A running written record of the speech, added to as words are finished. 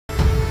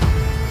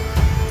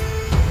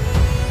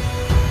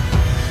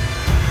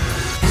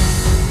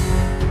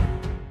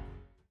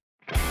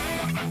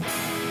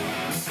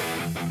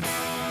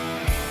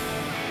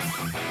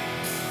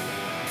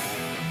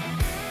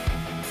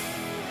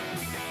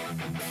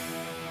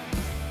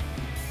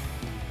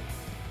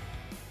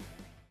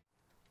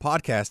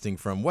Podcasting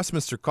from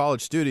Westminster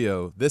College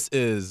Studio, this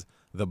is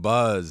The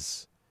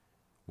Buzz,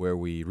 where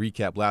we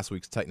recap last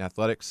week's Titan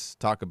Athletics,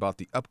 talk about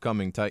the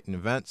upcoming Titan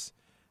events,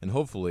 and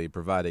hopefully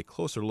provide a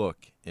closer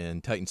look in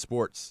Titan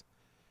sports.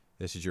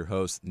 This is your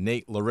host,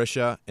 Nate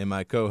LaRiccia, and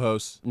my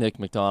co-host, Nick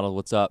Macdonald.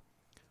 What's up?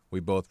 We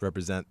both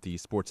represent the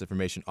Sports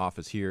Information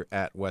Office here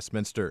at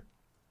Westminster.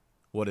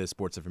 What is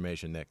Sports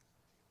Information, Nick?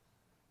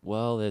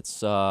 Well,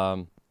 it's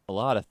a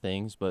lot of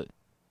things, but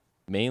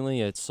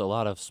mainly it's a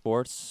lot of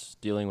sports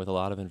dealing with a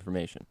lot of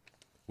information.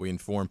 We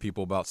inform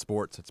people about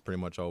sports. That's pretty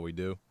much all we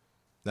do.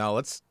 Now,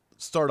 let's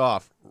start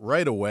off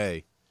right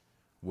away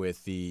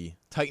with the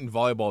Titan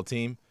volleyball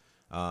team.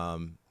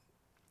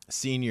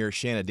 Senior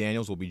Shanna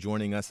Daniels will be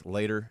joining us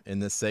later in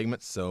this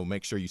segment, so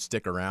make sure you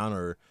stick around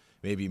or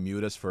maybe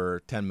mute us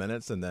for 10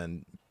 minutes and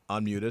then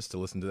unmute us to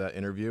listen to that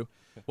interview.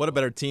 What a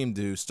better team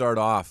to start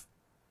off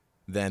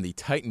than the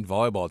Titan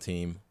volleyball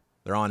team.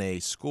 They're on a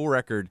school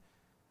record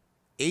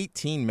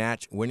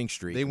 18-match winning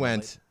streak. They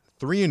went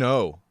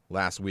 3-0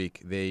 last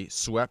week. They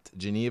swept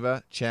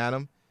Geneva,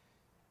 Chatham,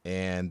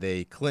 and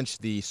they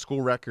clinched the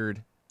school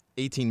record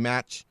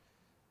 18-match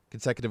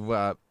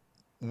consecutive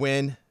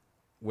win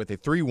with a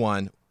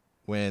 3-1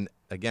 win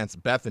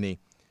against Bethany.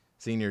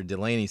 Senior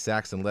Delaney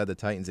Saxon led the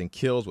Titans in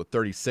kills with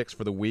 36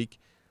 for the week.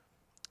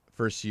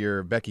 First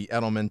year, Becky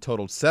Edelman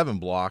totaled 7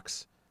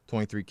 blocks,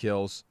 23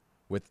 kills,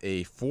 with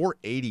a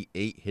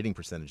 .488 hitting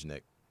percentage,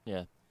 Nick.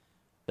 Yeah,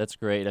 that's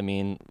great. I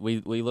mean, we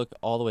look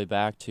all the way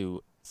back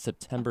to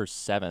September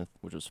 7th,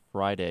 which was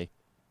Friday.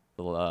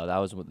 That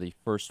was the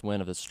first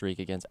win of the streak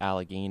against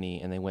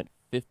Allegheny, and they went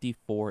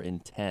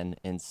 54-10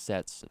 in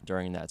sets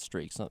during that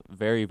streak. So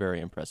very, very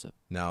impressive.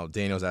 Now,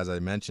 Daniels, as I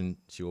mentioned,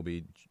 she will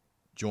be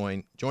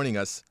joining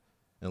us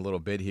in a little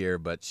bit here,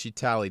 but she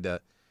tallied a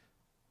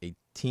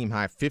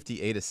team-high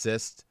 58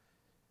 assists.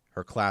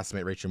 Her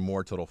classmate, Rachel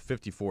Moore, totaled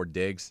 54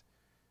 digs.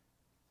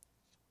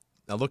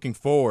 Now, looking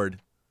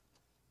forward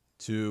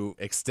to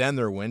extend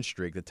their win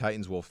streak, the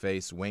Titans will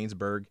face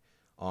Waynesburg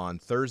on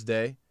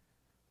Thursday,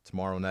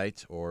 tomorrow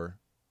night, or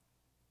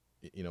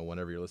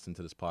whenever you're listening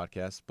to this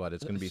podcast. But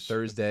it's going to be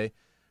Thursday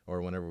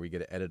or whenever we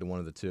get it edited, one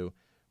of the two.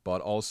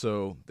 But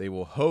also, they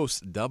will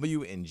host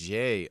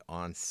W&J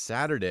on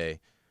Saturday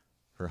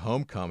for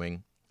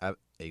homecoming at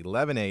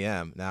 11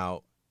 a.m.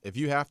 Now, if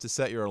you have to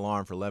set your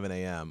alarm for 11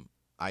 a.m.,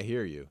 I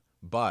hear you.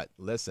 But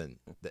listen,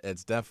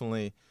 it's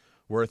definitely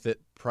worth it.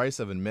 Price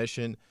of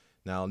admission.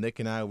 Now, Nick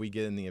and I, we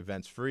get in the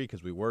events free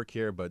because we work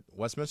here, but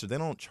Westminster, they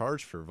don't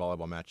charge for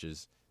volleyball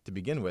matches to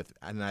begin with,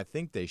 and I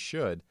think they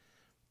should.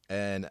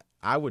 And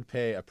I would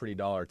pay a pretty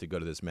dollar to go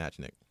to this match,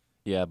 Nick.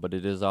 Yeah, but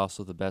it is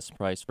also the best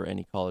price for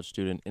any college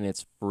student, and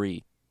it's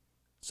free.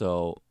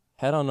 So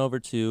head on over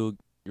to,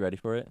 you ready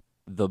for it?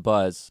 The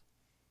Buzz.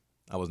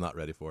 I was not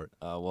ready for it.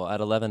 At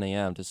 11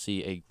 a.m. to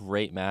see a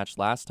great match.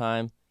 Last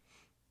time,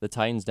 the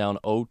Titans down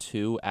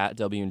 0-2 at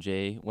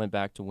W&J went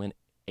back to win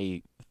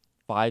a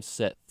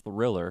 5-set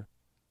thriller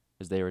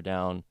as they were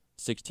down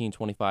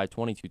 16-25,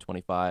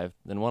 22-25,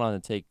 then went on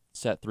to take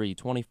set 3,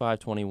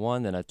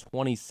 25-21, then a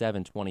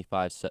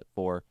 27-25 set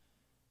 4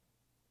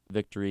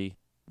 victory,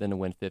 then to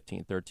win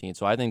 15-13.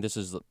 So I think this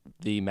is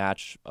the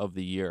match of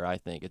the year, I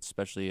think. It's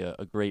especially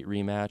a great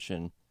rematch,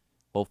 and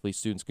hopefully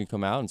students can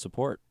come out and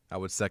support. I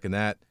would second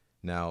that.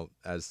 Now,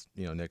 as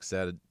Nick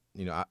said,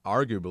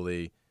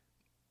 arguably,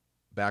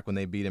 back when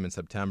they beat him in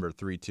September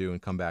 3-2 in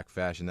comeback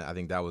fashion, I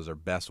think that was their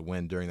best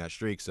win during that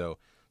streak. So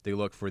they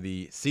look for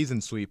the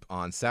season sweep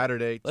on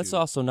Saturday. Let's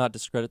also not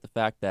discredit the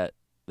fact that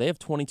they have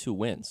 22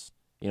 wins.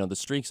 The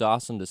streak's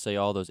awesome to say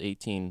all those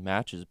 18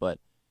 matches, but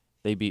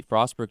they beat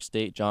Frostburg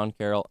State, John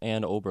Carroll,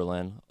 and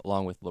Oberlin,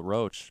 along with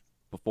LaRiccia,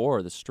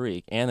 before the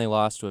streak, and they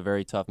lost to a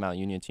very tough Mount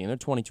Union team. They're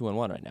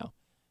 22-1 right now.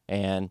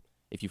 And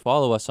if you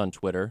follow us on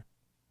Twitter,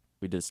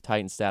 we did this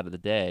Titan stat of the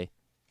day,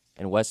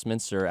 and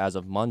Westminster, as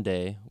of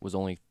Monday, was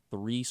only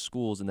 3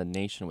 schools in the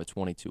nation with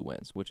 22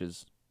 wins, which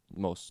is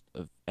most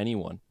of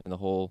anyone in the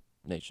whole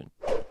nation.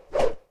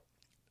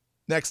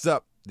 Next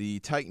up, the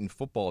Titan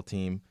football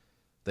team.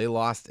 They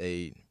lost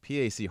a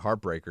PAC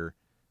heartbreaker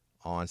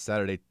on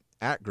Saturday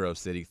at Grove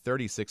City,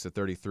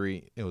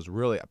 36-33. It was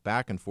really a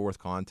back-and-forth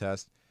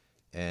contest,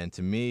 and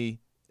to me,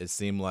 it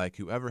seemed like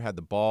whoever had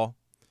the ball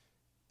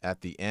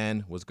at the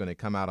end was going to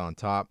come out on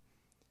top.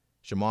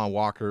 Shamon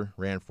Walker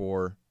ran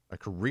for a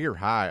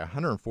career-high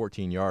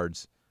 114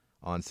 yards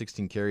on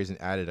 16 carries and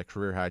added a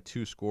career-high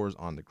 2 scores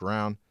on the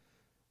ground.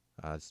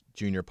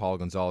 Junior Paul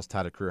Gonzalez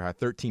tied a career-high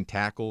 13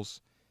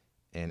 tackles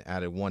and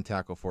added 1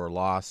 tackle for a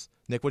loss.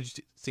 Nick, what did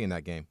you see in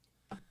that game?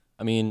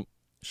 I mean,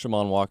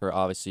 Shamon Walker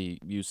obviously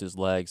used his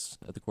legs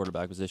at the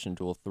quarterback position,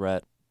 dual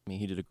threat. I mean,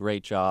 he did a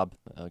great job,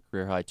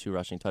 career-high 2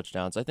 rushing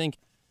touchdowns. I think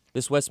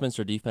this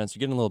Westminster defense,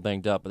 you're getting a little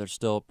banged up, but they're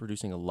still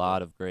producing a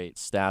lot of great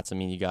stats. I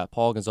mean, you got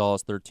Paul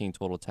Gonzalez, 13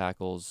 total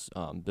tackles,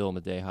 Bill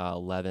Madeja,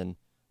 11,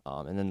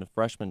 and then the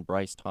freshman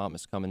Bryce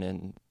Thomas coming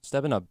in,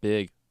 stepping up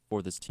big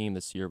for this team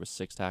this year with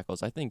 6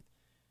 tackles. I think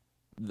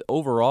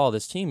overall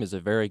this team is a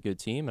very good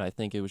team, and I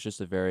think it was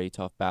just a very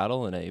tough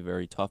battle and a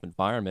very tough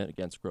environment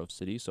against Grove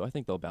City, so I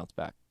think they'll bounce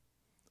back.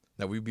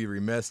 Now, we'd be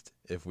remiss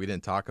if we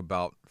didn't talk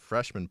about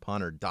freshman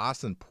punter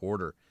Dawson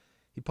Porter.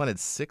 He punted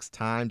 6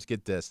 times,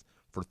 get this,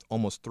 for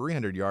almost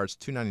 300 yards,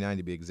 299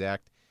 to be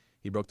exact.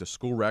 He broke the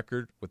school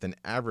record with an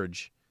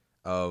average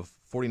of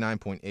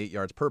 49.8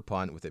 yards per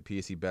punt with a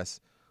PSC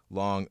best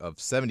long of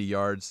 70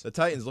 yards. The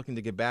Titans looking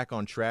to get back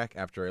on track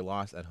after a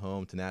loss at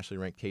home to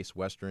nationally ranked Case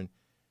Western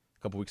a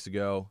couple weeks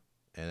ago.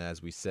 And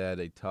as we said,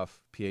 a tough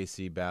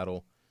PAC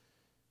battle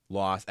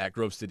loss at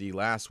Grove City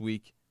last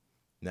week.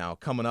 Now,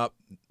 coming up,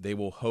 they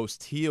will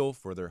host Teal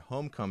for their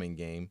homecoming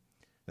game.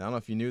 Now, I don't know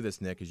if you knew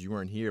this, Nick, because you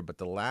weren't here, but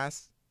the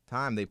last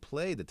time they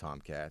played the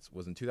Tomcats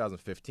was in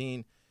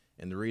 2015.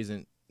 And the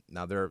reason,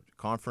 now they're a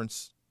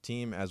conference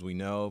team, as we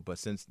know, but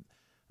since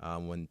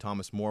when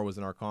Thomas More was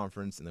in our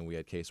conference, and then we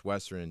had Case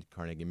Western and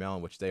Carnegie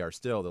Mellon, which they are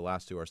still, the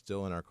last two are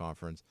still in our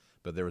conference,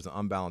 but there was an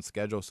unbalanced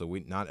schedule, so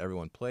not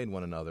everyone played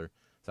one another.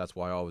 So that's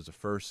why always the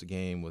first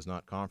game was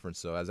not conference.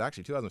 So as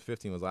actually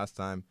 2015 was last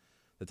time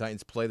the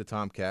Titans played the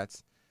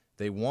Tomcats.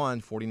 They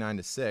won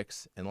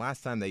 49-6, and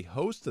last time they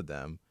hosted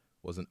them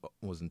was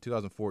in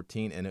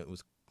 2014, and it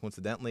was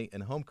coincidentally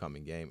a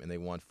homecoming game, and they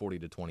won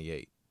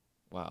 40-28.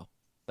 Wow,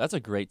 that's a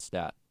great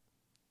stat.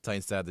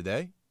 Titans stat of the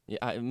day?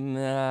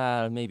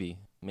 Yeah, maybe.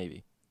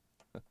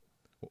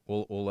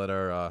 We'll let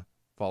our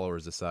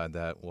followers decide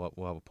that. We'll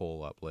have a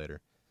poll up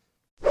later.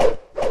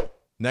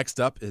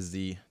 Next up is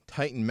the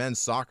Titan men's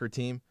soccer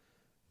team.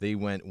 They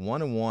went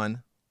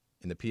 1-1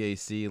 in the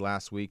PAC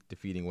last week,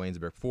 defeating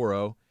Waynesburg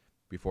 4-0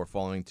 before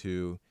falling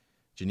to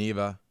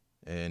Geneva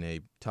in a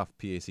tough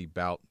PAC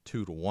bout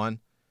 2-1.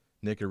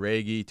 Nick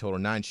Aregi total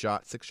 9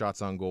 shots, 6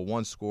 shots on goal,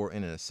 1 score,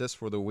 and an assist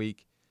for the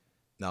week.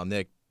 Now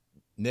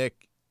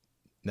Nickelodeon.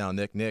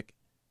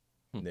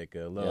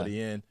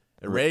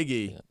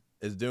 Aregi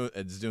is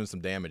doing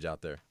some damage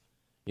out there.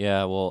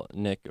 Yeah, well,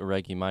 Nick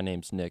Aregi, my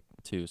name's Nick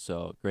too,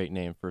 so great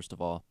name first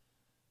of all.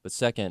 But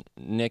second,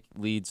 Nick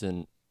leads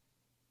in,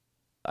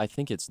 I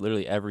think it's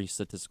literally every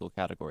statistical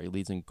category. He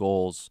leads in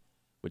goals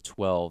with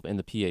 12, in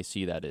the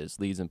PAC that is.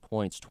 Leads in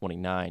points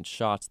 29,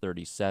 shots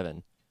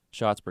 37,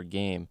 shots per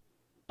game.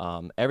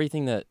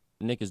 Everything that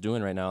Nick is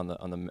doing right now on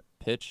the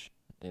pitch,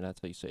 and that's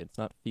how you say it. It's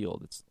not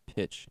field, it's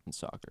pitch in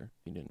soccer.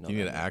 If you didn't know. Do you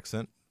need an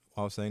accent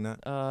while I was saying that?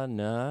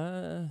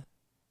 Nah.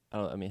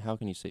 I mean, how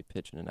can you say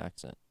pitch in an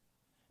accent?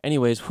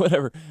 Anyways,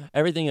 whatever.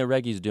 Everything that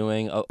Reggie's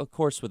doing, of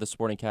course, with the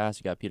supporting cast,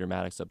 you got Peter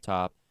Maddox up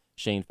top,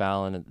 Shane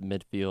Fallon at the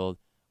midfield,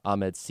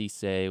 Ahmed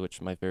Cisse, which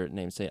my favorite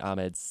name is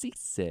Ahmed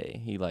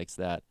Cisse. He likes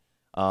that.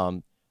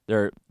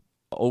 They're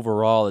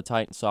overall, the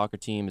Titan soccer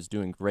team is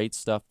doing great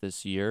stuff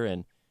this year,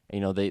 and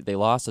you know they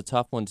lost a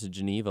tough one to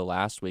Geneva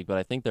last week, but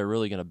I think they're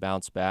really going to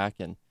bounce back,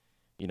 and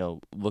you know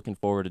looking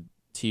forward to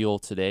Teal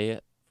today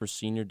for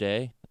Senior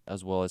Day,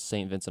 as well as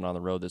St. Vincent on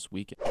the road this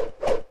weekend.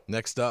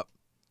 Next up,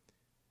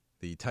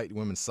 the Titan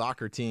women's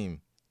soccer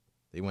team.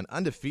 They went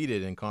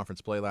undefeated in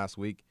conference play last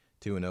week,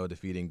 2-0,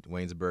 defeating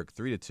Waynesburg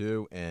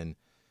 3-2, and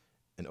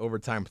an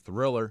overtime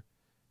thriller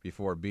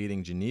before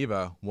beating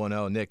Geneva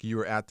 1-0. Nick, you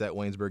were at that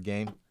Waynesburg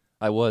game?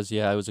 I was,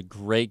 yeah. It was a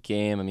great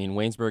game. I mean,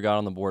 Waynesburg got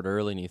on the board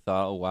early, and you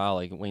thought, oh, wow,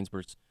 like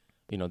Waynesburg's,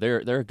 you know, they're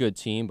a good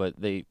team,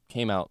 but they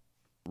came out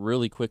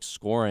really quick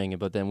scoring,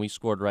 but then we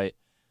scored right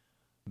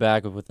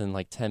back within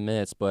like 10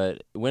 minutes,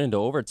 but it went into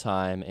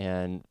overtime,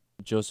 and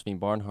Josephine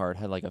Barnhart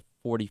had like a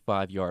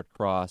 45-yard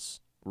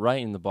cross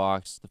right in the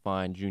box to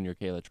find junior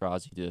Kayla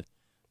Trozzi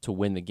to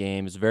win the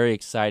game. It was a very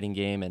exciting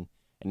game, and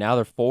now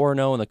they're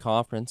 4-0 in the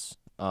conference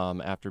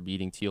after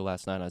beating Teal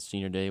last night on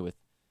Senior Day with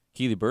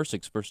Keely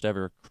Bursick's first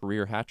ever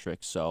career hat trick.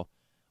 So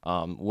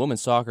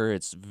women's soccer,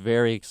 it's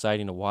very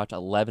exciting to watch.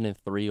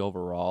 11-3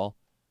 overall.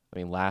 I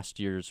mean, last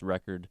year's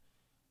record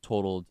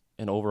totaled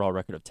an overall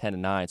record of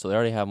 10-9, so they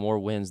already have more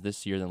wins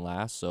this year than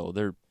last. So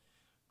they're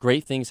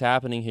great things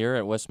happening here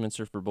at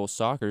Westminster for both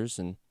soccers,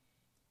 and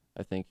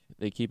I think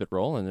they keep it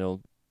rolling.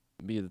 They'll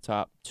be the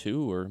top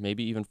 2 or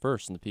maybe even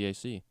first in the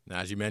PAC. Now,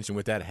 as you mentioned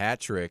with that hat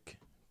trick,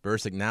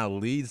 Bursick now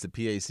leads the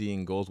PAC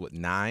in goals with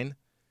 9,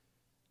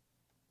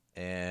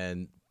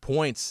 and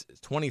points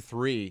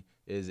 23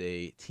 is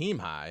a team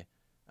high.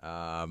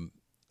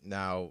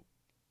 Now,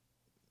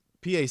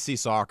 PAC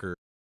soccer,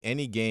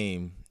 any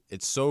game,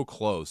 it's so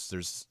close.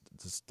 There's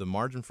the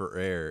margin for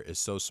error is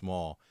so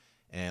small,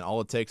 and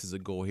all it takes is a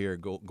goal here,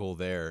 goal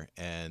there,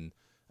 and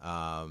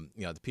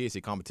you know the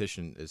PAC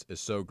competition is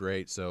so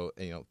great. So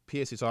you know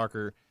PAC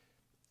soccer,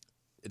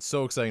 it's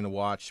so exciting to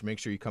watch. Make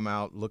sure you come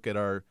out, look at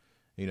our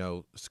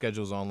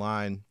schedules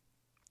online,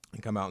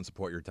 and come out and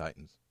support your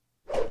Titans.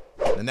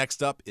 The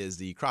next up is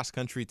the cross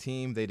country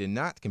team. They did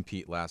not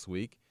compete last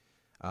week,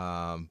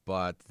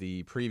 but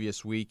the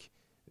previous week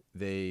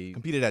they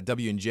competed at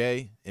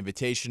W&J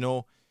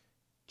Invitational.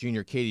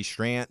 Junior Katie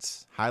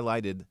Strantz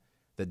highlighted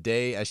the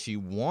day as she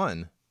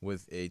won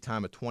with a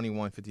time of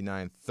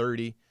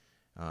 21:59:30.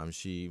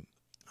 She,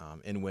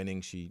 in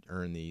winning, she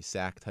earned the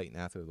SAC Titan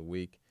Athlete of the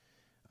Week.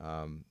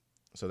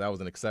 So that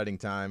was an exciting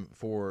time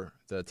for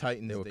the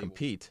Titans. They will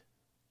compete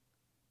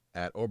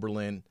at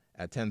Oberlin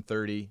at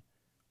 10:30,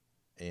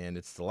 and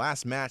it's the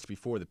last match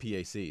before the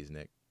PACs,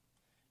 Nick.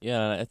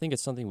 Yeah, I think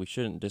it's something we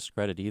shouldn't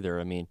discredit either.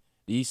 I mean,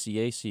 the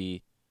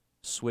ECAC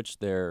switched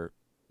their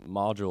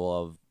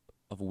module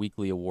of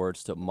weekly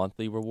awards to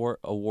monthly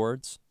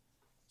awards.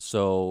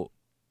 So,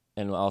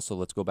 and also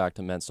let's go back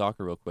to men's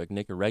soccer real quick.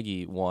 Nick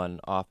Aregi won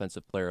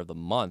Offensive Player of the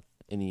Month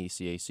in the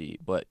ECAC,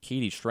 but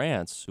Katie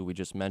Strantz, who we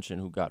just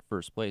mentioned, who got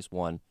first place,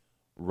 won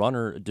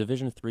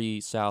Division III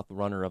South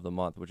Runner of the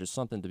Month, which is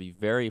something to be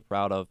very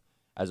proud of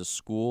as a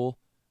school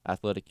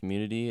athletic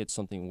community. It's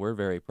something we're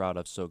very proud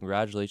of. So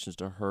congratulations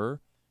to her,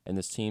 and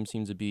this team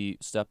seems to be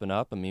stepping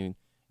up. I mean,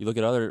 you look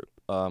at other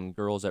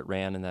girls that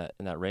ran in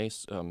that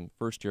race.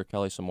 First year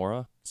Kelly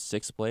Samora,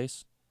 6th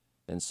place.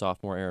 Then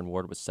sophomore Aaron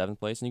Ward was 7th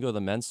place. And you go to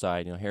the men's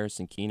side,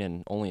 Harrison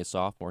Keenan, only a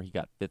sophomore, he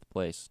got 5th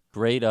place.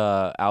 Great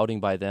outing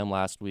by them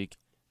last week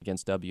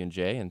against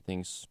W&J, and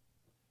things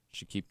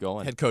should keep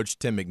going. Head coach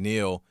Tim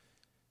McNeil,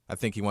 I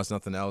think he wants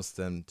nothing else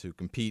than to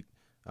compete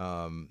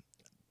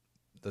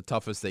the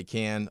toughest they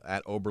can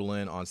at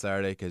Oberlin on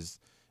Saturday, because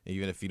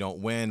even if you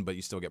don't win, but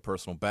you still get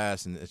personal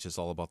best, and it's just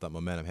all about that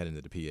momentum heading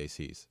into the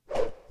PACs.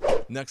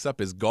 Next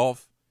up is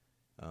golf.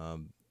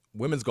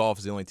 Women's golf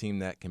is the only team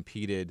that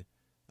competed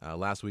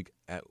last week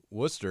at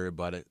Worcester,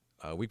 but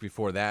a week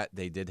before that,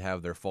 they did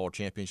have their fall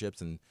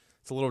championships, and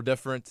it's a little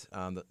different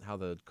how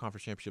the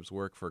conference championships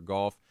work for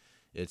golf.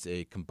 It's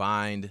a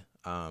combined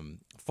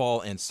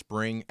fall and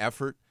spring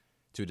effort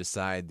to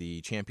decide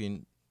the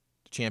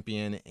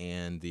champion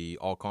and the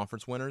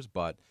all-conference winners,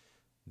 but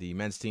the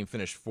men's team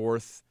finished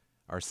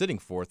sitting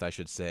fourth, I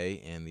should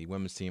say, and the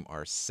women's team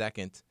are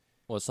second.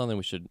 Well, it's something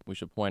we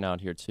should point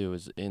out here too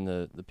is in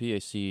the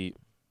PAC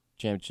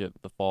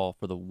championship, the fall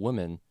for the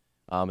women.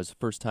 It's the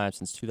first time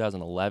since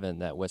 2011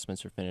 that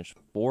Westminster finished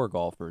 4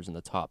 golfers in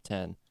the top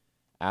 10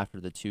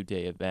 after the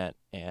 2-day event,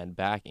 and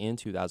back in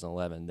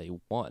 2011 they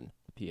won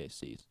the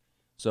PACs.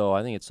 So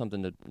I think it's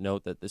something to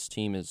note that this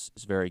team is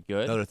very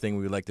good. Another thing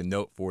we would like to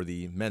note for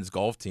the men's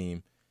golf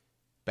team,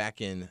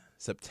 back in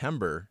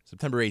September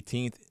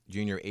 18th,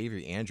 junior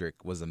Avery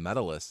Andrick was a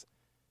medalist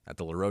at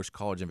the LaRiccia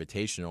College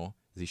Invitational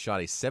as he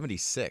shot a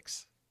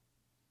 76.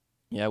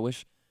 Yeah, I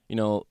wish,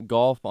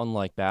 golf,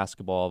 unlike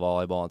basketball,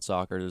 volleyball, and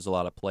soccer, there's a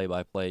lot of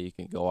play-by-play you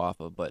can go off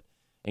of. But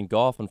in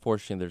golf,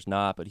 unfortunately, there's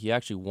not. But he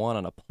actually won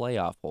on a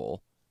playoff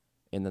hole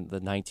in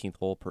the 19th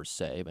hole per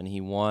se. And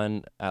he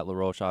won at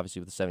LaRiccia,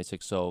 obviously, with the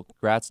 76. So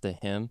congrats to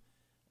him.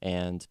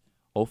 And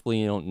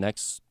hopefully,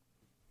 next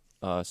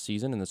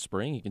season in the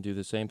spring, he can do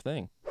the same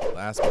thing.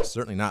 Last but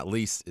certainly not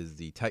least is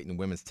the Titan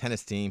women's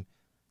tennis team.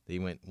 They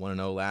went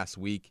 1-0 last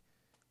week.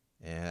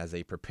 And as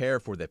they prepare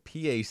for the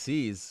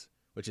PACs,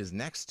 which is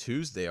next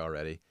Tuesday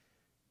already,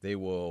 they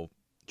will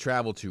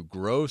travel to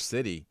Grove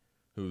City,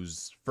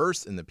 who's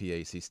first in the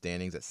PAC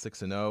standings at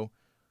 6-0.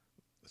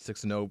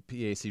 6-0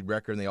 PAC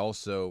record. And they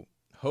also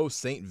host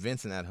St.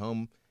 Vincent at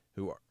home,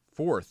 who are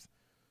 4th.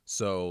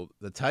 So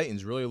the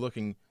Titans really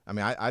looking,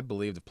 I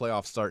believe the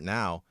playoffs start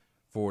now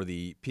for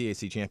the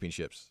PAC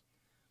championships.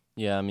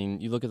 Yeah,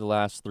 you look at the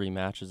last 3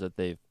 matches that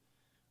they've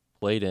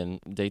played in,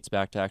 dates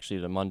back to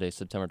actually to Monday,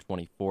 September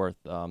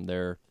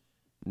 24th.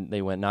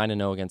 They went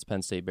 9-0 against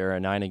Penn State Bear,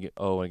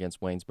 9-0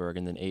 against Waynesburg,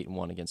 and then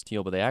 8-1 against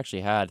Teal. But they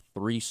actually had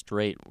 3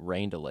 straight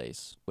rain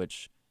delays,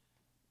 which,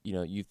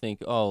 you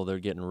think, oh, they're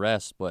getting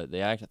rest, but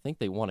I think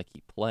they want to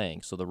keep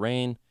playing. So the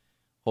rain,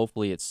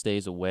 hopefully it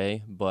stays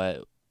away.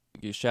 But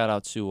shout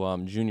out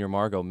to junior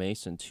Margot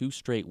Mason, 2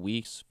 straight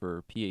weeks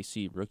for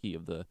PAC Rookie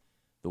of the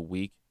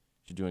Week.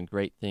 She's doing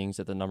great things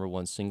at the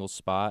 #1 singles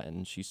spot,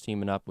 and she's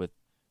teaming up with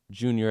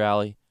junior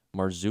Allie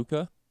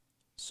Marzuka.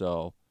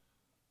 So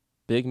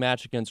big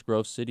match against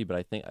Grove City, but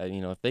I think,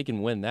 if they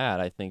can win that,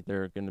 I think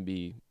they're going to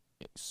be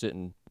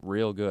sitting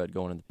real good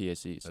going into the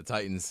PACs. The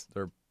Titans,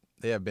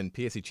 they have been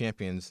PAC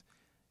champions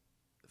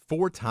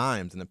 4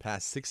 times in the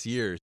past 6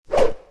 years.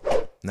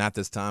 And at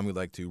this time, we'd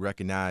like to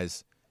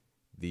recognize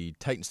the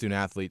Titan student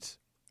athletes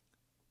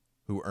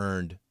who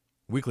earned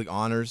weekly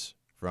honors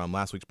from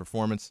last week's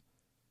performances.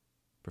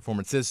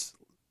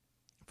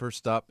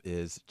 First up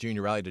is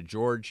junior Riley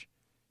DeGeorge.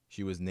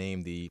 She was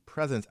named the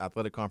President's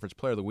Athletic Conference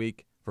Player of the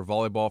Week for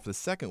volleyball for the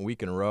 2nd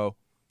week in a row.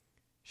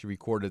 She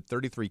recorded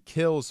 33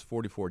 kills,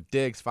 44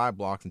 digs, 5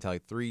 blocks, and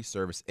tallied 3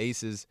 service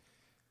aces,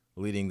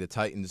 leading the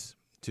Titans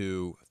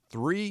to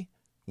 3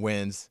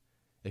 wins,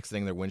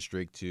 extending their win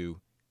streak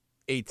to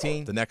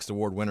 18. The next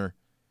award winner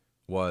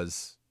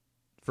was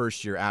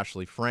first-year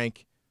Ashley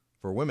Frank.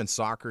 For women's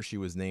soccer, she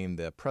was named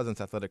the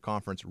President's Athletic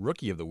Conference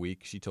Rookie of the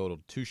Week. She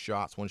totaled 2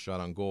 shots, 1 shot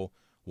on goal,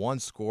 1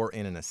 score,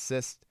 and an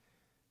assist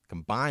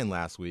combined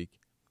last week.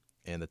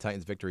 And the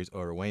Titans' victories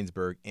over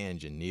Waynesburg and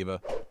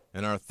Geneva.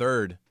 And our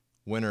third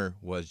winner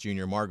was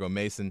junior Margot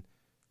Mason.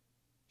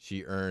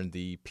 She earned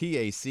the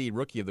PAC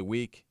Rookie of the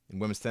Week in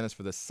women's tennis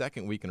for the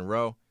 2nd week in a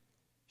row.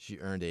 She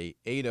earned a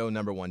 8-0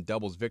 #1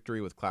 doubles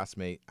victory with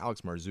classmate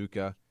Alex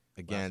Marzuka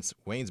against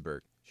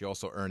Waynesburg. She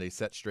also earned a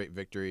set straight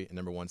victory in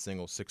 #1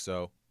 singles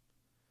 6-0.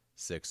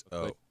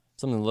 6-0.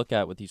 Something to look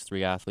at with these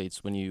 3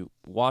 athletes, when you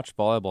watch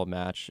volleyball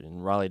match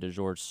and Riley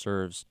DeGeorge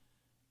serves,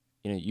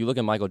 you look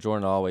at Michael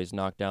Jordan always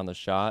knock down the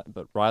shot,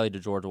 but Riley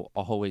DeGeorge will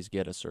always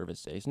get a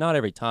service ace. Not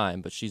every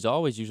time, but she's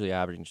always usually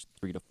averaging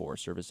 3 to 4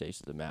 service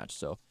aces a match.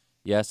 So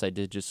yes, I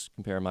did just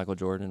compare Michael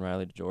Jordan and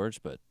Riley to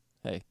George, but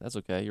hey, that's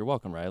okay. You're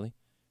welcome, Riley.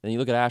 Then you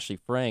look at Ashley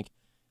Frank,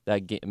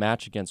 that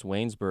match against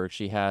Waynesburg,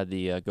 she had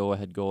the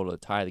go-ahead goal to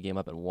tie the game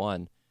up at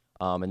 1.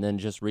 And then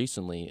just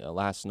recently,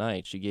 last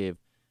night, she gave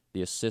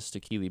the assist to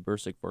Keely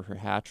Bursick for her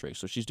hat trick.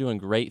 So she's doing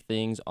great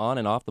things on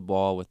and off the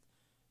ball with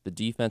the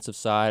defensive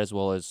side as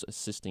well as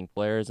assisting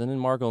players. And then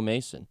Margot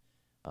Mason,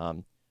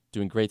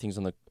 doing great things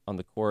on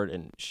the court.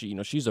 And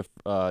she's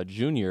a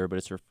junior, but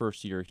it's her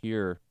first year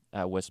here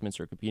at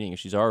Westminster competing, and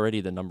she's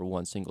already the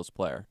 #1 singles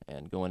player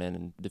and going in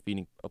and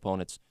defeating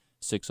opponents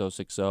 6-0,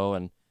 6-0,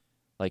 and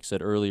like I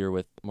said earlier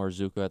with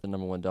Marzuka at the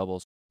 #1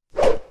 doubles.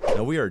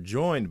 Now we are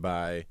joined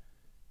by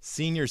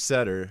senior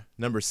setter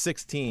number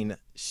 16,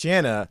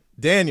 Shanna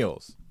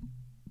Daniels.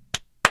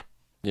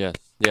 Yes.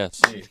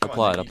 Hey,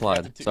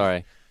 Applied.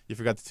 Sorry. You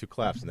forgot the 2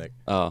 claps, Nick.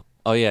 Oh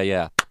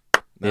yeah.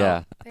 No.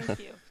 Yeah. Thank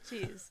you.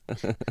 Jeez.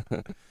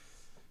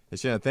 Hey,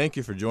 Shanna, thank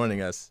you for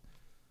joining us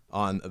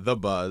on The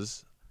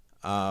Buzz.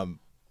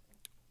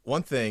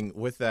 One thing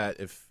with that,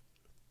 if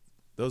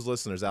those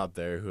listeners out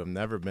there who have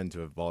never been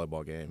to a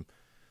volleyball game,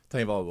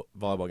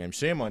 volleyball game,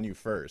 shame on you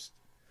first.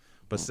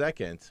 But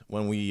second,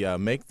 when we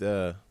make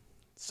the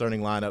starting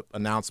lineup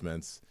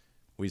announcements,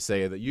 we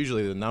say that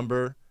usually the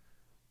number,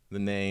 the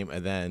name,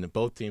 and then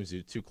both teams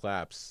do 2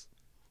 claps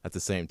at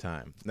the same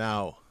time.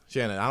 Now,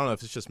 Shannon, I don't know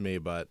if it's just me,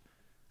 but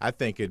I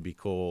think it'd be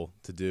cool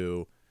to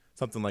do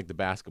something like the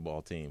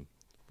basketball team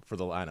for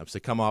the lineups. They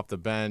come off the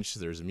bench,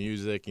 there's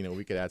music,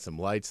 we could add some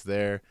lights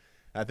there.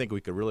 I think we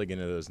could really get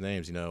into those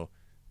names,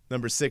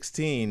 Number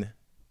 16,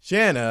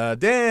 Shanna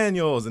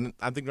Daniels. And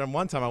I think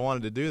one time I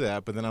wanted to do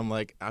that, but then I'm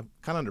like, I'm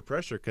kind of under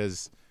pressure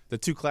because the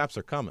 2 claps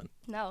are coming.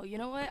 No, you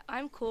know what?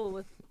 I'm cool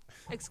with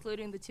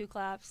excluding the 2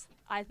 claps.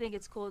 I think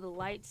it's cool, the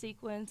light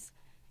sequence,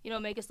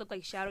 make us look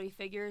like shadowy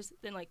figures.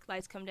 Then,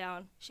 lights come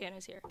down,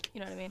 Shanna's here. You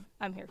know what I mean?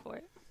 I'm here for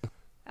it.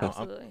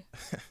 Absolutely.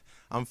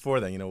 I'm for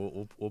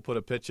that. We'll put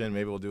a pitch in.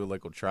 Maybe we'll do a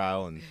local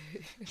trial and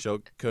show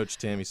head coach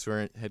Tammy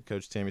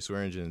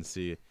Swearingen and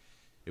see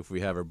if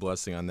we have her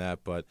blessing on that.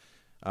 But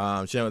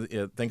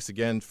Shanna, thanks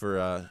again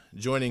for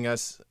joining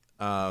us.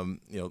 Titan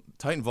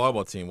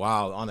volleyball team.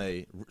 Wow, on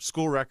a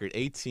school record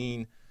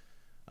 18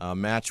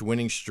 match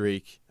winning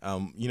streak.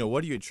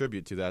 What do you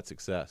attribute to that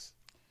success?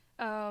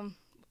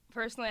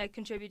 Personally, I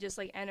contribute just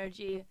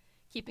energy,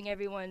 keeping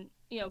everyone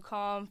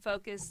calm,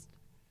 focused.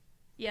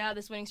 Yeah,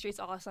 this winning streak's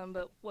awesome,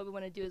 but what we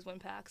want to do is win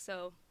packs.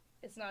 So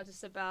it's not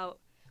just about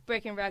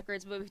breaking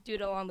records, but if we do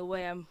it along the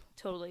way, I'm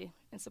totally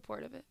in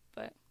support of it.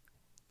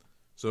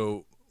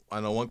 So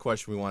I know one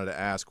question we wanted to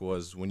ask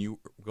was, when you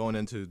were going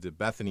into the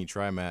Bethany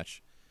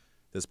tri-match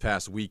this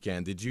past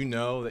weekend, did you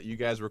know that you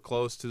guys were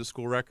close to the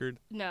school record?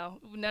 No,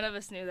 none of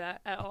us knew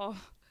that at all.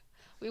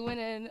 We went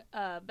in,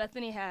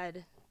 Bethany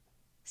had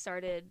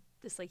started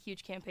this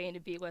huge campaign to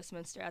beat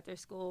Westminster at their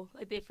school.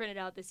 They printed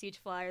out this huge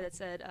flyer that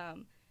said,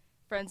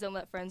 friends don't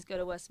let friends go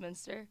to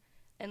Westminster,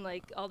 and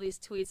all these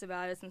tweets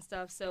about us and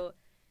stuff. So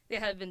they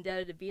had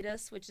vendetta to beat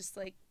us, which is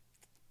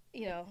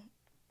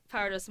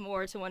powered us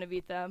more to want to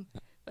beat them.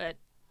 But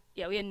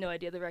yeah, we had no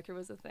idea the record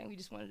was a thing. We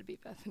just wanted to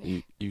beat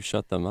Bethany. You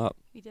shut them up.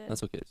 We did.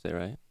 That's okay to say,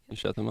 right? You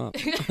shut them up.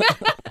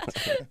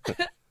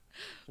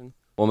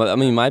 Well,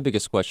 my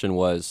biggest question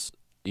was,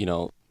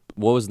 what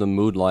was the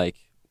mood like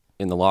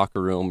in the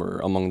locker room or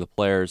among the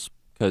players?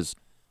 Because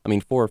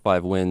 4 or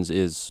 5 wins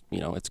is,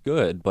 it's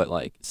good,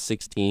 but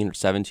 16 or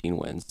 17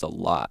 wins, it's a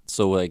lot.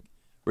 So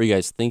were you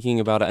guys thinking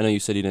about it? I know you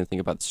said you didn't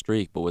think about the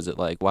streak, but was it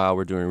wow,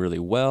 we're doing really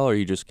well, or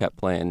you just kept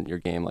playing your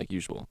game like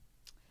usual?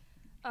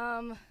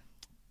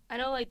 I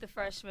know the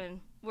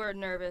freshmen were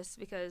nervous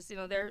because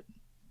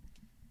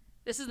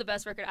this is the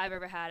best record I've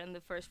ever had in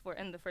the first 4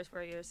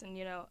 years, and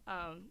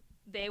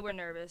they were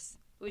nervous.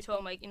 We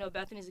told them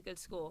Bethany's a good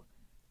school.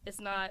 It's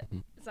not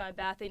a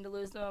bad thing to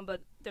lose them,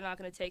 but they're not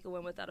going to take a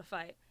win without a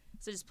fight.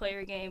 So just play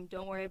your game.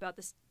 Don't worry about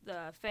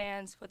the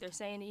fans, what they're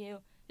saying to you.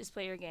 Just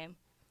play your game.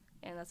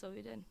 And that's what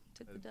we did.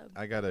 Took the dub.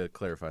 I got to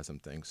clarify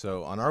something.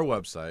 So on our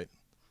website,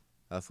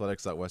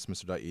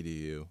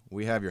 athletics.westminster.edu,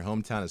 we have your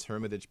hometown as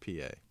Hermitage,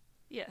 PA.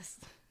 Yes.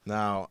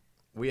 Now,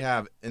 we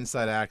have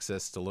inside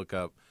access to look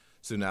up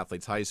student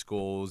athletes, high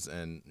schools,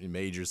 and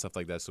majors, stuff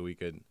like that, so we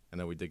could – I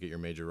know we did get your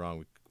major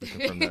wrong. We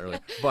confirmed that earlier.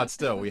 But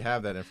still, we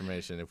have that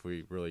information if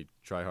we really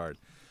try hard.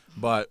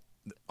 But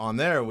on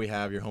there, we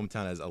have your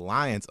hometown as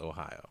Alliance,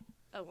 Ohio.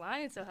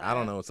 Alliance, Ohio. I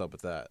don't know what's up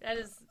with that. That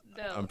is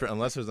no.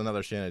 Unless there's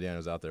another Shanna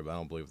Daniels out there, but I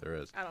don't believe there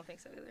is. I don't think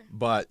so either.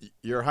 But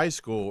your high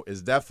school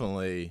is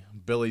definitely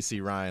Billy C.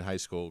 Ryan High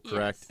School,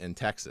 correct, Yes. in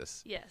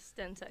Texas. Yes,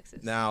 Denton,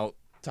 Texas. Now,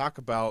 talk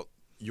about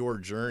your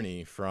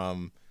journey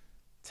from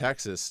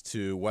Texas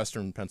to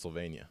Western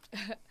Pennsylvania.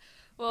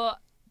 Well,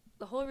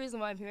 the whole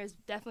reason why I'm here is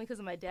definitely because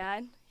of my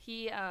dad.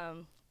 He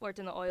worked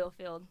in the oil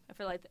field. And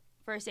for the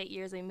first 8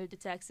 years, we moved to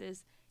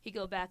Texas. He'd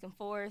go back and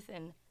forth,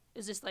 and it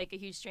was just a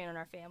huge strain on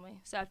our family.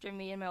 So after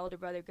me and my older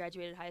brother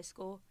graduated high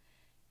school,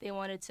 they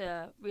wanted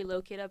to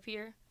relocate up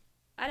here.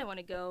 I didn't want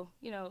to go,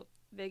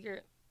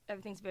 bigger.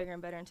 Everything's bigger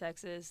and better in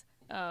Texas.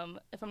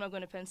 if I'm not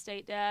going to Penn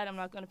State, Dad, I'm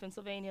not going to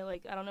Pennsylvania.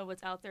 Like, I don't know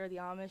what's out there, the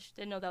Amish.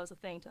 Didn't know that was a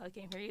thing till I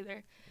came here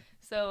either.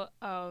 So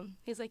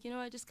he's like, you know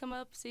what, just come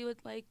up, see what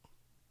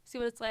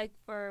it's like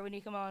for when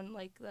you come on,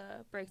 like,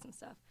 the breaks and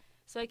stuff.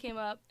 So I came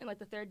up, and, like,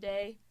 the third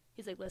day,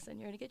 he's like, listen,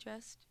 you're going to get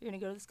dressed. You're going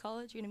to go to this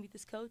college. You're going to meet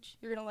this coach.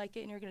 You're going to like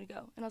it, and you're going to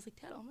go. And I was like,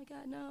 Dad, oh, my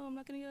God, no, I'm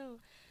not going to go.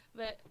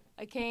 But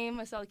I came.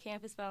 I saw the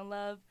campus, fell in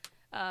love,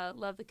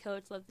 loved the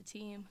coach, loved the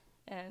team,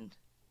 and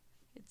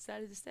I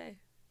decided to stay.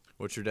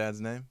 What's your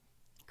dad's name?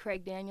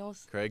 Craig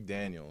Daniels. Craig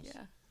Daniels.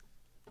 Yeah.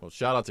 Well,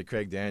 shout out to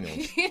Craig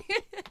Daniels.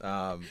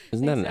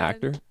 Isn't that an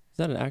actor? Is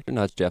that an actor?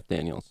 No, it's Jeff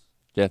Daniels.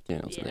 Jeff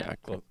Daniels is the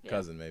actor. Well,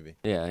 cousin, maybe.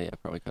 Yeah,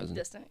 probably cousin.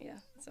 Distant, yeah.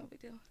 It's no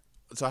big deal.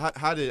 So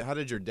how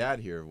did your dad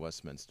hear of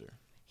Westminster?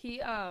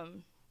 He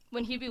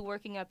when he'd be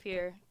working up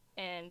here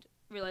and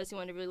realized he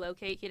wanted to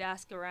relocate, he'd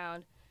ask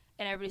around,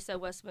 and everybody said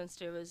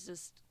Westminster was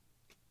just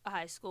a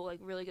high school, like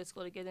really good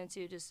school to get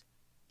into. Just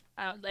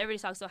everybody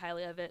talks so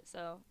highly of it.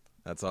 So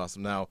That's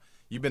awesome. Now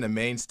you've been a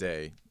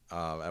mainstay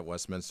at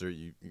Westminster.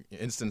 You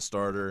instant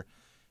starter.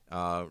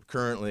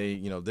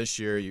 Currently, this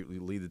year you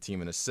lead the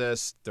team in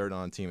assists, third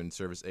on team in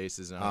service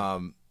aces. I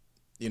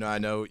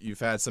know you've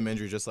had some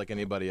injuries just like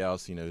anybody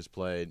else, who's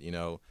played,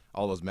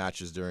 all those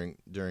matches during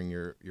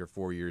your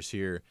 4 years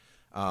here.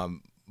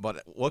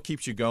 But what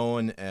keeps you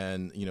going,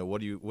 and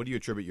what do you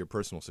attribute your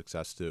personal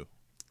success to?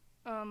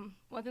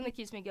 One thing that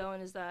keeps me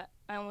going is that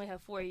I only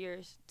have 4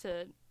 years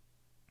to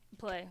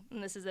play,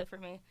 and this is it for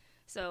me.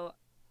 So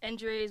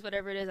injuries,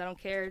 whatever it is, I don't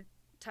care.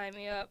 Tie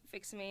me up,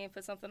 fix me,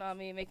 put something on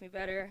me, make me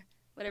better,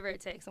 whatever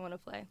it takes, I want to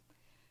play.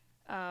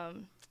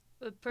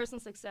 With personal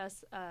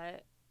success,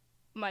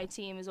 my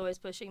team is always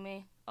pushing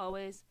me,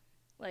 always.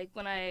 Like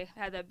when I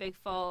had that big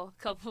fall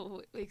a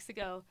couple weeks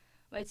ago,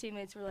 my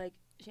teammates were like,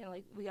 Shanna,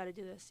 like, we got to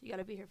do this. You got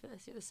to be here for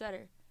this. You're the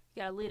setter.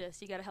 You got to lead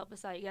us. You got to help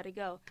us out. You got to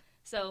go.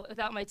 So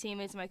without my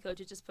teammates and my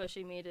coaches just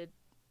pushing me to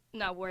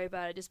not worry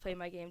about it, just play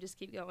my game, just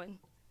keep going,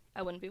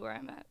 I wouldn't be where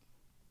I'm at.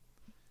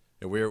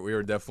 Yeah, we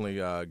were definitely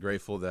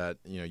grateful that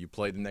you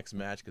played the next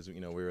match, because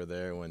we were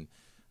there when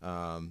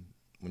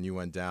you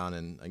went down,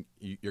 and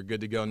you're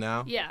good to go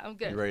now. Yeah, I'm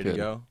good. You ready good. to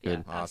go? Yeah,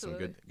 awesome.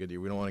 absolutely. Good.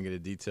 We don't want to get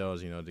into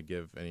details, to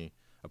give any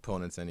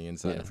opponents any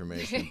inside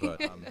information. But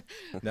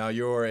now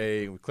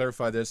we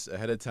clarified this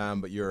ahead of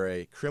time, but you're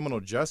a criminal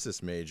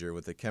justice major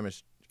with a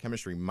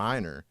chemistry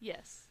minor.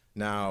 Yes.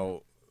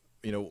 Now,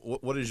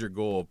 what is your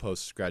goal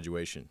post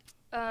graduation?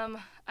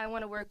 I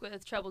want to work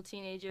with troubled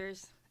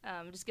teenagers.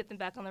 Just get them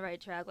back on the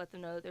right track, let them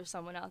know that there's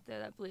someone out there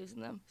that believes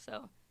in them.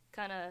 So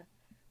kind of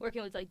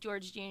working with like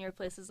George Jr.,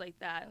 places like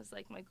that was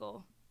like my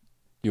goal.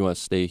 You want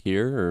to stay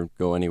here or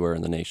go anywhere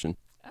in the nation?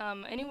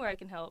 Anywhere I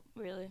can help,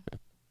 really.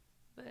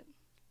 But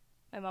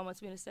my mom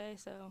wants me to stay,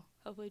 so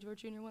hopefully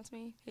George Jr. wants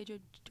me. Hey,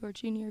 George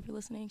Jr., if you're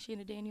listening,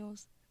 Shanna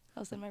Daniels,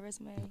 I'll send my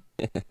resume.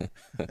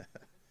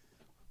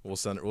 We'll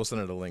send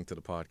her the link to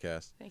the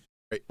podcast. Thank you.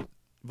 Right.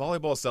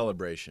 Volleyball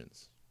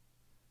celebrations.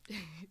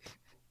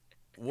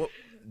 What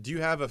do you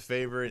have a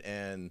favorite,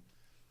 and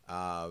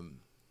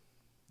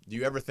do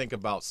you ever think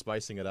about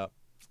spicing it up?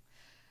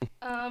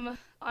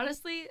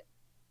 Honestly,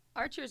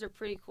 our cheers are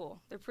pretty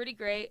cool. They're pretty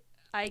great.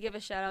 I give a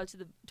shout out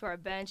to our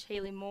bench,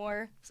 Haley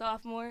Moore,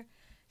 sophomore.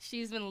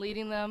 She's been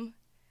leading them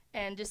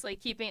and just like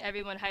keeping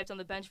everyone hyped on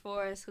the bench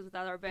for us, because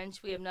without our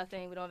bench we have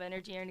nothing. We don't have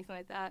energy or anything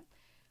like that.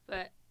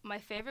 But my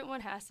favorite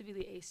one has to be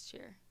the ace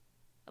cheer.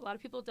 A lot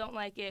of people don't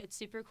like it. It's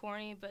super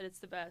corny, but it's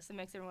the best. It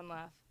makes everyone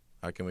laugh.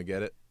 Can we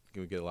get it?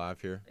 Can we get it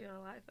live here? You're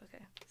live?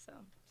 Okay. So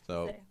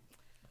say.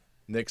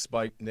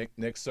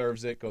 Nick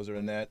serves it, goes to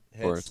the net, hits.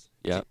 Of course.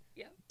 Yeah.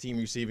 Team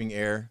receiving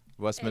air,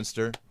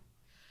 Westminster.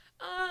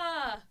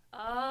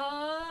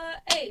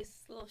 Ace.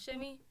 Little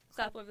shimmy,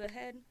 clap over the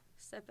head,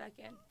 step back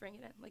in, bring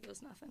it in like it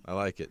was nothing. I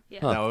like it. Yeah.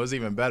 Now, it was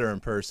even better in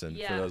person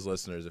Yeah. for those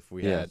listeners if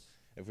we Yeah.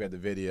 had the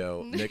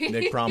video.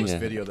 Nick promised Yeah.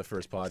 video the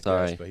first podcast,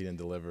 Sorry. but he didn't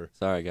deliver.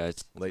 Sorry,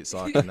 guys. Late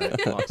soccer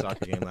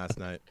game last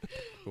night.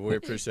 But we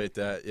appreciate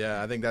that.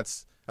 Yeah, I think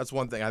that's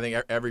one thing. I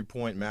think every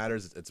point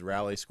matters. It's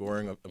rally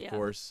scoring, of Yeah.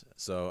 course.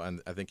 So, and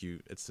I think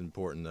it's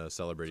important to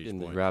celebrate each In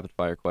the point. rapid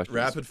fire questions.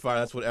 Rapid fire.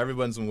 That's what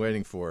everyone's been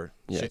waiting for.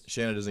 Yes.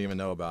 Shanna doesn't even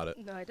know about it.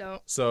 No, I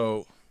don't.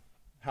 So,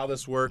 how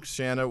this works,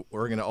 Shanna,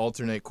 we're going to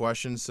alternate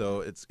questions,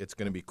 so it's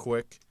going to be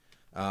quick.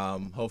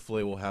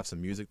 Hopefully, we'll have some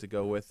music to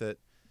go with it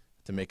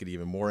to make it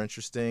even more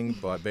interesting.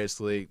 But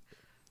basically,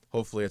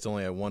 hopefully, it's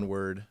only a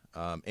one-word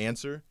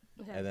answer,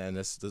 Okay. and then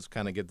this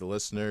kind of get the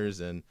listeners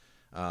and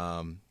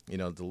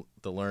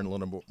to learn a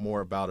little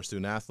more about our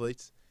student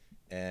athletes.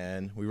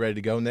 And we ready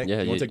to go, Nick?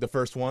 Yeah, you want to take the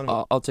first one?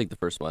 I'll take the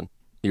first one.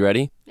 You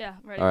ready? Yeah,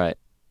 I'm ready. All right.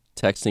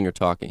 Texting or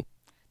talking?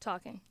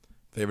 Talking.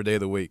 Favorite day of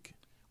the week?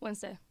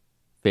 Wednesday.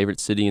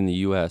 Favorite city in the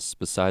U.S.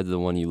 besides the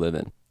one you live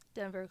in?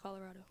 Denver,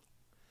 Colorado.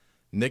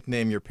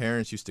 Nickname your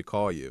parents used to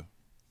call you?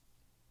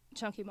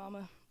 Chunky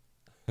Mama.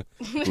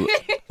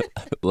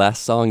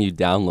 Last song you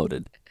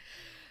downloaded?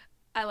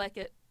 I like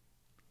it.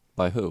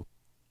 By who?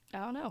 I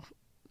don't know.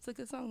 It's a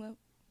good song though.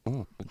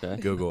 Oh,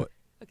 okay. Google it.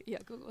 Okay, yeah,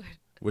 Google it.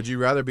 Would you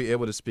rather be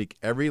able to speak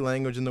every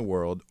language in the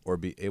world or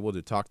be able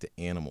to talk to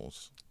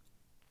animals?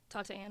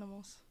 Talk to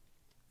animals.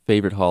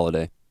 Favorite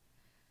holiday?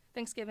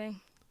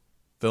 Thanksgiving.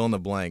 Fill in the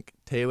blank.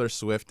 Taylor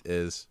Swift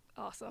is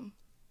Awesome.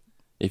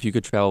 If you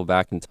could travel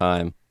back in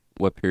time,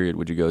 what period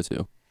would you go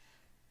to?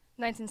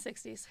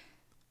 1960s.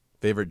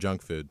 favorite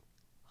junk food.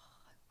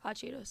 Hot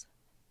Cheetos.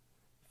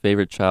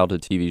 Favorite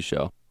childhood TV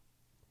show?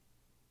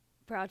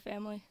 Proud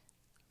Family.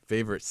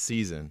 Favorite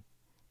season.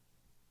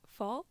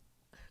 Fall.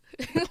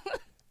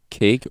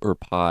 Cake or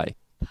pie?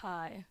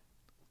 Pie.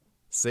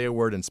 Say a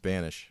word in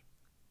Spanish.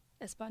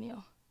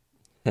 Espanol.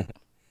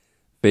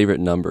 Favorite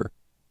number?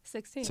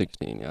 16.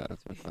 16, yeah.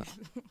 That's what I thought.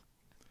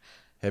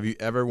 Have you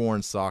ever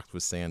worn socks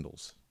with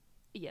sandals?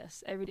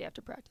 Yes, every day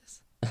after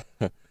practice.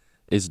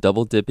 Is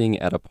double dipping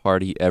at a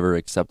party ever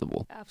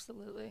acceptable?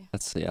 Absolutely.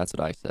 That's what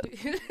I said.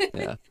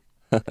 Yeah.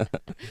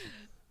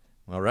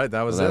 All right,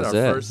 that was Well, it.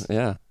 that Our was first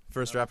Yeah.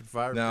 First rapid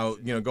fire. Now,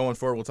 going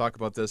forward, we'll talk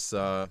about this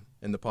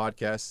in the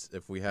podcast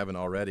if we haven't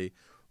already.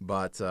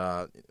 But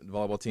the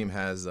volleyball team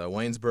has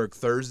Waynesburg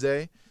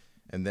Thursday,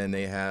 and then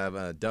they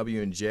have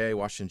W&J,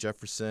 Washington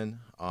Jefferson,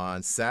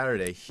 on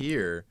Saturday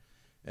here.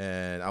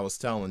 And I was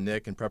telling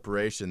Nick in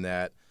preparation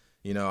that,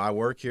 I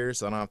work here,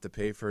 so I don't have to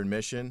pay for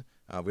admission.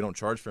 We don't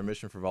charge for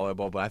admission for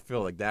volleyball, but I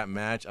feel like that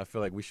match,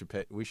 we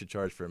should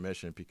charge for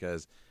admission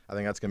because I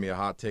think that's going to be a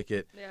hot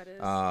ticket. Yeah, it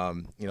is. I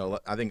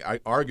think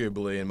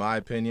arguably, in my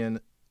opinion,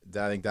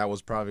 I think that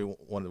was probably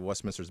one of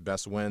Westminster's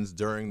best wins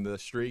during the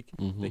streak.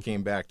 Mm-hmm. They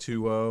came back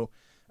 2-0.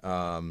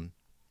 2-0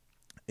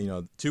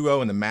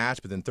 in the match,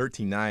 but then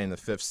 13-9 in the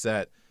fifth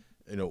set.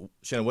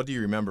 Shanna, what do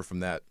you remember from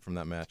that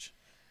match?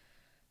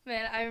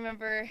 Man, I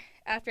remember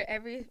after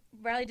every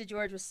Riley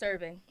DeGeorge was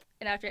serving,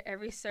 and after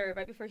every serve,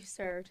 right before he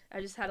served, I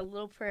just had a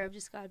little prayer of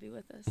just God be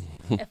with us.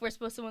 If we're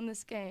supposed to win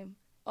this game,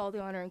 all the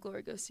honor and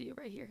glory goes to you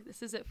right here.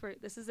 This is it.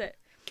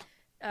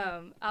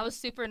 I was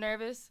super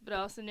nervous, but I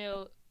also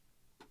knew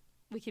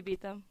we could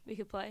beat them. We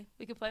could play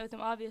with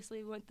them.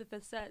 Obviously, we went the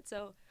fifth set,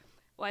 so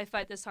why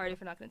fight this hard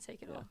if we're not going to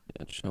take it all?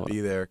 Yeah, show Be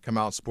it. there. Come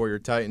out, support your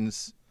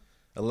Titans.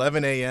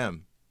 11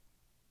 a.m.,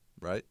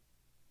 right?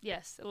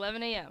 Yes,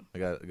 11 a.m. I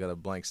got a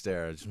blank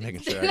stare. Just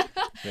making sure.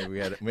 Maybe we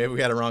had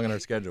it wrong in our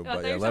schedule. No,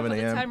 But they're 11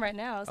 talking about a.m. the time right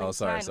now. I was like, Oh,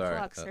 sorry. 9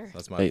 o'clock, sir.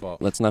 That's my Hey, fault.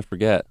 let's not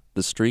forget,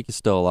 the streak is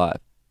still alive.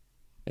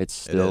 It's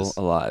still is.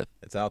 alive.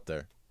 It's out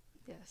there.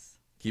 Yes.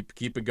 Keep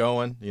it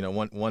going.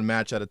 One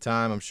match at a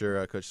time. I'm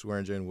sure Coach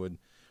Swearingen would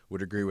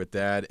agree with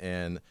that.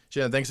 And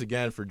Shannon, thanks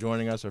again for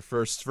joining us. Our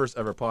first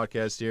ever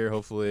podcast here.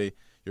 Hopefully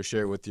you'll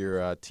share it with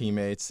your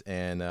teammates.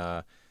 And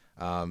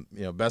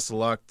best of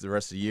luck the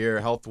rest of the year,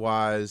 health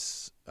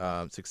wise,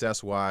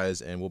 success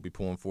wise, and we'll be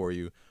pulling for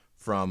you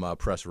from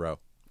press row.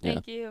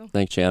 Thank you.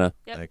 Thanks, Shanna.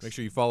 Yep. Thanks. Make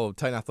sure you follow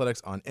Titan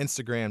Athletics on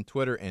Instagram,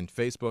 Twitter, and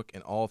Facebook,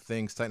 and all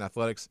things Titan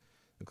Athletics,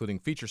 including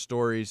feature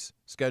stories,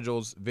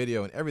 schedules,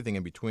 video, and everything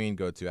in between.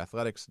 Go to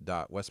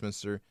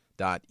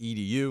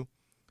athletics.westminster.edu.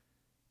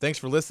 Thanks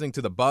for listening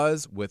to The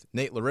Buzz with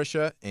Nate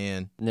LaRiccia.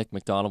 And Nick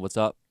Macdonald, what's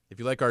up? if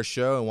you like our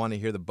show and want to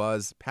hear The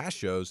Buzz past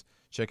shows,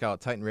 check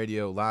out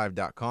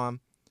TitanRadioLive.com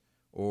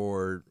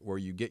or where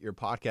you get your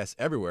podcasts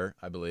everywhere,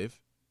 I believe.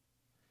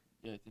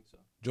 Yeah, I think so.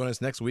 Join us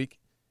next week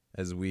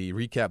as we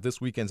recap this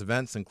weekend's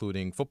events,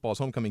 including football's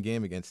homecoming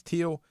game against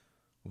Teal,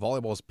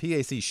 volleyball's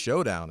PAC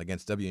showdown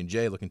against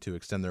W&J, looking to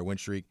extend their win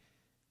streak,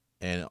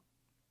 and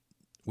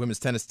women's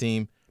tennis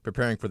team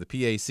preparing for the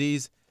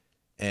PACs,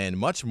 and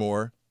much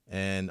more.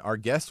 And our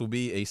guest will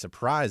be a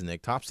surprise,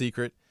 Nick, top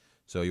secret.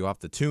 So you'll have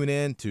to tune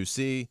in to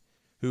see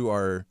who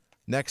our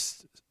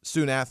next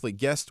student athlete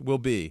guest will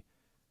be.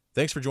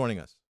 Thanks for joining us.